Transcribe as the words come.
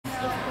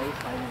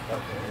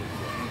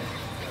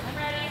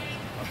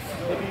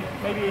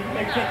Maybe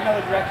take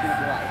another direction if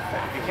you like.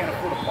 If you can't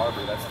afford a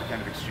barber, that's the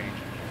kind of exchange.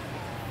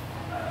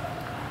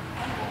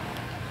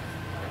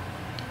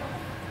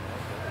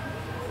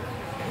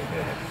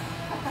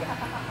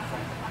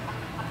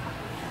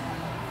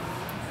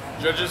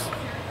 Judges?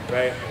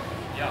 Right.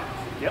 Yeah.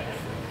 Yep.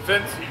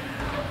 Fence?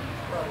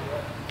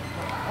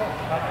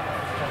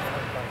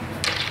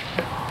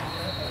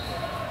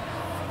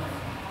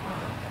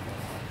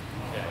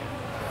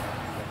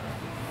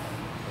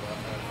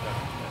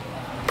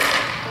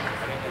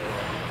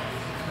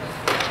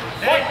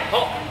 Hey!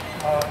 Halt!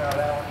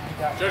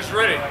 Judges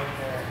ready.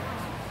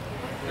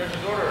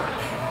 Judges order.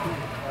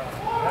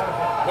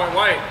 Point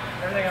white.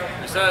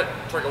 Reset.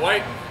 Target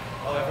white.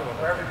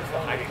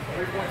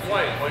 3 points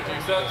white. White to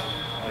accept.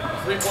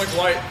 3 points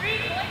white. 3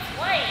 points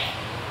white.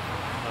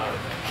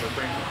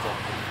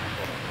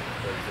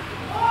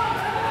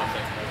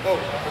 Oh.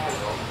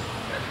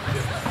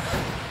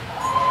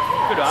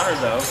 Good honor,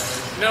 though.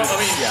 No, I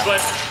mean, Yeah.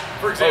 but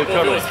for example,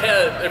 totally. if it was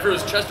head, if it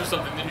was chest or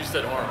something, then you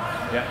said arm.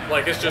 Yeah.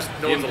 Like it's just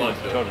no one's allowed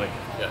to do it. Totally.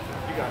 Yeah.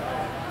 You got it.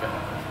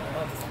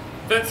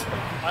 Vince,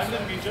 I'm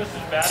going to be just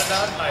as bad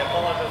about it, and I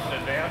apologize in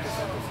advance.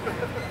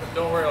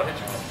 don't worry, I'll hit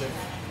you with a stick.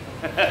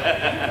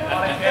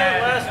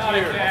 Last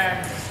year.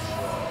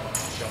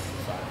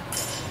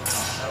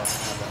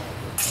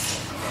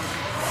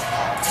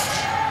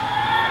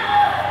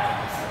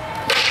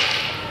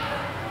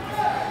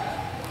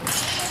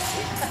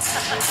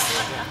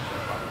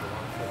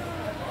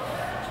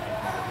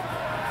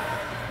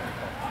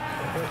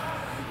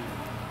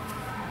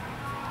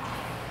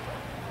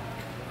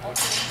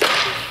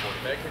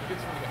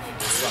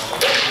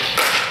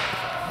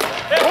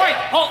 Point!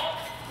 Halt!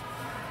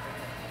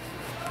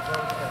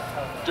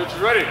 Judge is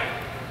ready.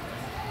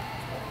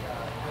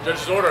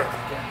 Judge's order.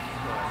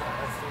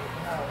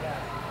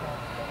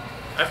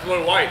 After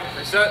blue white.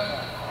 Reset.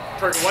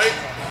 Target white.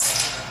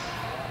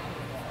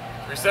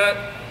 Reset.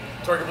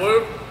 Target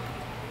blue.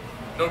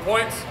 No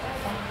points.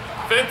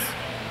 Fence.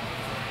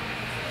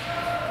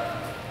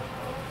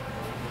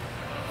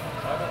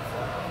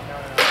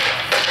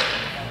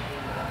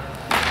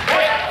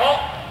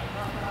 Halt!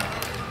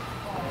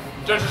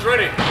 Judge is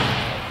ready.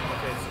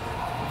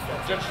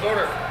 Judge's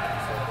order.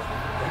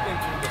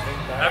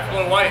 After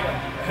blue white.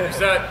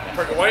 Reset.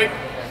 Target white.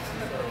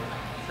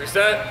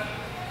 Reset.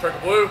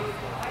 Target blue.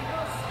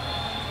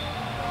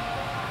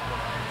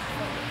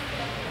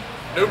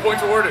 No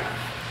points awarded.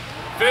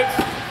 Fence.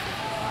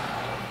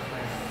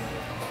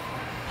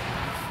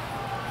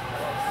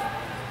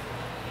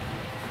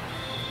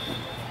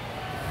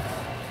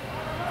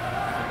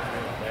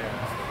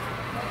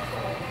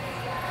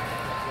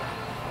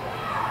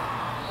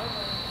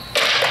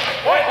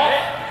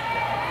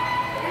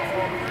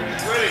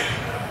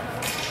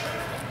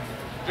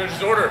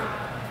 Judge's order.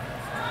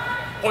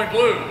 Point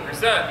blue.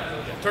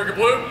 Reset. Target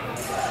blue.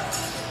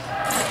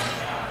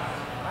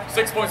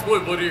 6 points blue.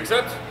 Blue, do you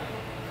accept?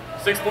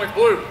 6 points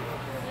blue.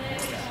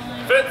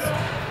 Fits.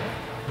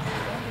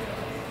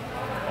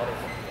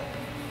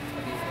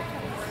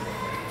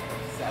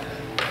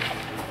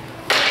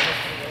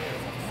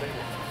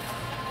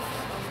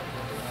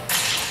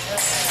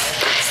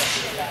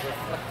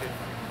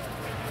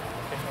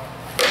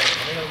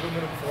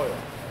 Aluminum foil.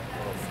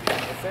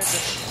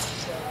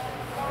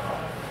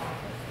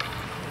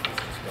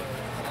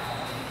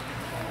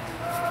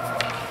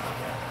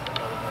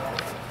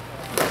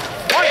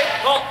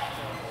 Halt!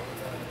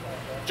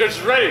 Judge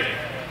is ready.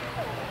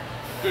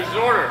 Judge's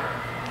order.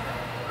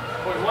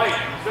 Point white.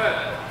 Set.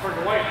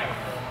 Target white.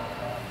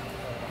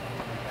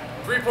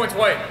 3 points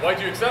white. White,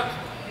 do you accept?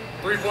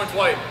 3 points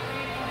white.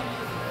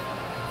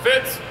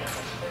 Fits.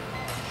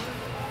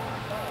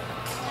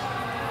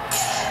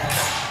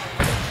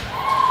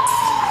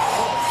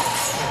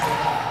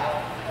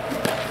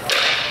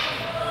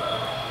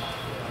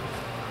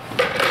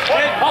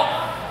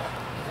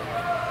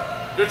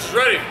 Judge is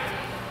ready.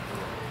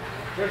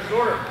 Judge's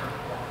order.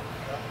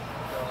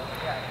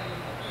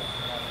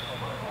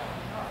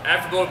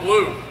 Afterglow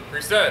blue.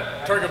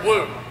 Reset. Target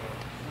blue.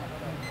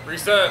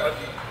 Reset.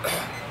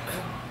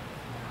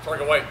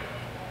 Target white.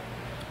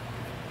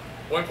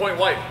 1 point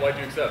white. White,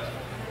 do you accept?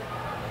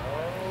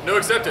 No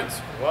acceptance.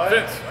 What?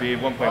 Vince. Be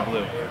 1 point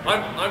blue.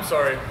 I'm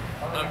sorry.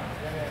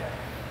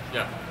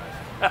 Yeah.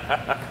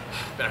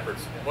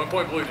 Backwards. 1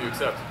 point blue, do you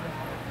accept?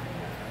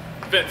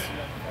 Vince.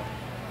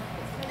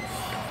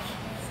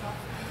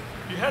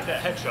 You had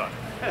that headshot.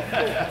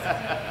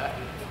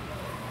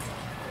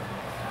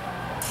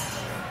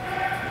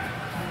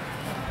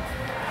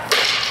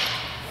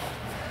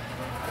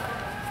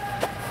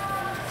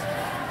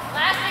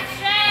 Last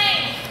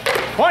exchange.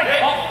 Point!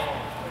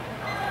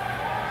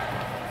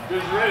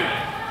 Judge is ready.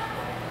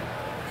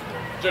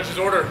 Judge's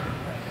order.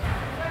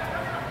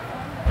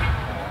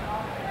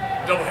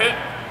 Double hit.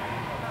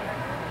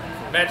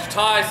 Match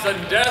tie,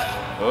 sudden death.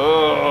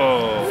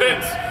 Oh.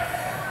 Fence.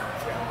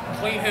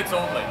 Clean hits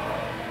only.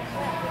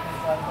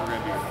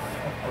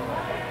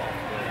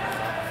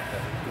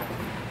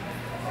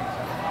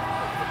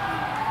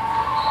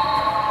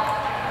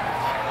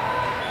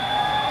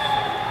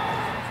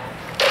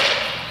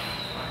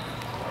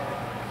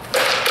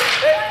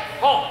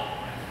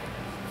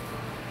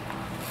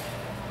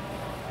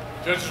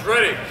 Judges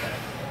ready.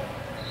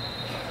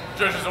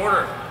 Judges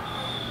order.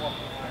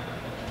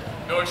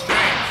 No exchange.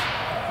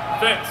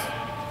 Fence.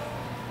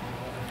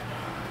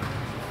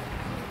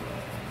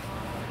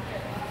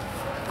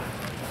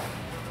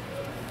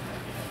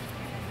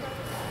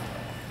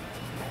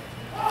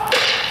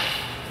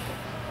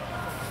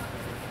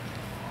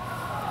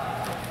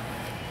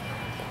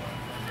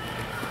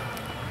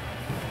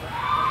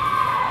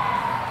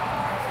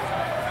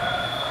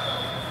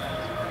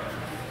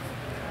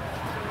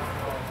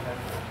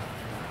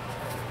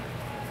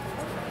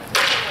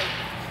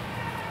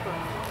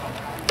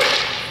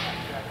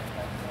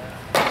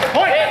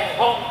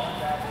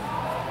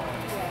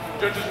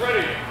 Judges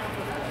ready.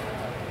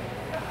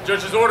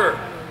 Judges order.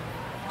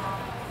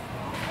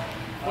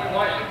 Point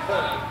white,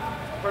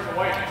 set. Target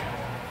white.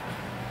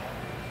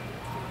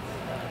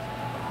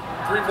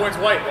 3 points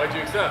white. White, do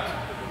you accept?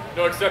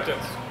 No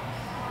acceptance.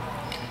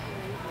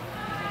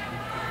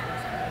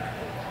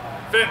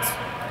 Fence.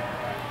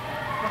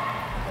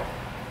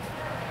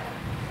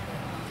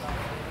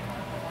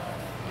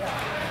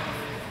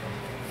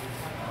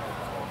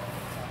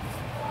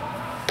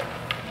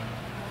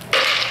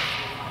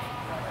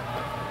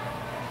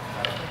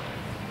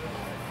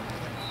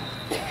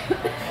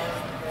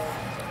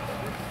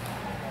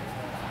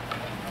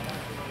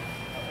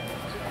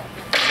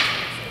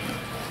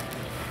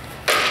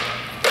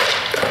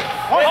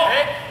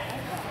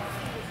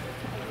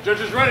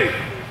 Judges ready.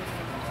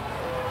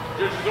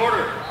 Judges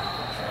order.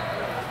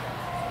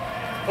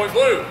 Point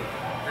blue.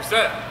 You're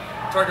set.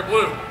 Target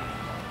blue.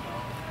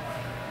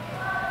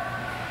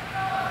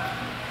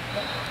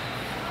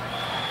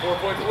 4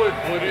 points blue.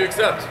 Blue, do you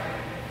accept?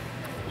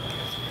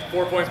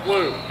 4 points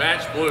blue.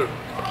 Match blue.